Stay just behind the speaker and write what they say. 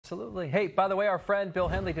Absolutely. Hey, by the way, our friend Bill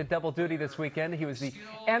Henley did double duty this weekend. He was the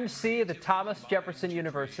MC of the Thomas Jefferson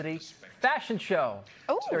University fashion show.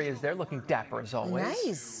 Oh. There he is there, looking dapper as always.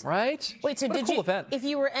 Nice. Right? Wait, so what did a cool you, event. if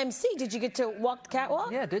you were MC, did you get to walk the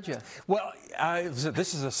catwalk? Yeah, did you? Well,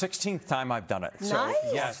 this is the 16th time I've done it. Nice. So,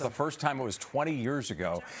 yes, the first time it was 20 years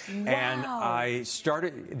ago. Wow. And I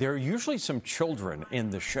started, there are usually some children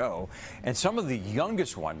in the show, and some of the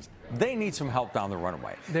youngest ones, they need some help down the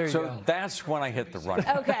runway. There you so go. that's when I hit the runway.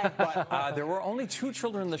 Okay. But there were only 2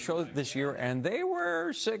 children in the show this year, and they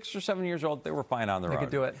were 6 or 7 years old. They were fine on their own. They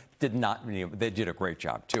could do it. They did a great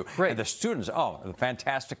job, too. Great. And the students, the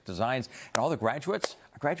fantastic designs, and all the graduates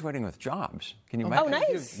are graduating with jobs. Can you imagine? Oh,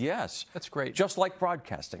 nice. Yes. That's great. Just like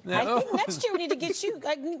broadcasting. I think next year we need to get you.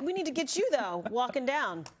 We need to get you though, walking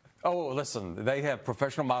down. Oh, listen, they have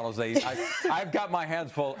professional models. I've got my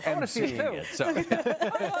hands full wanna see it emceeing too. it. So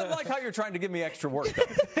I like how you're trying to give me extra work, though.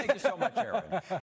 Thank you so much, Aaron.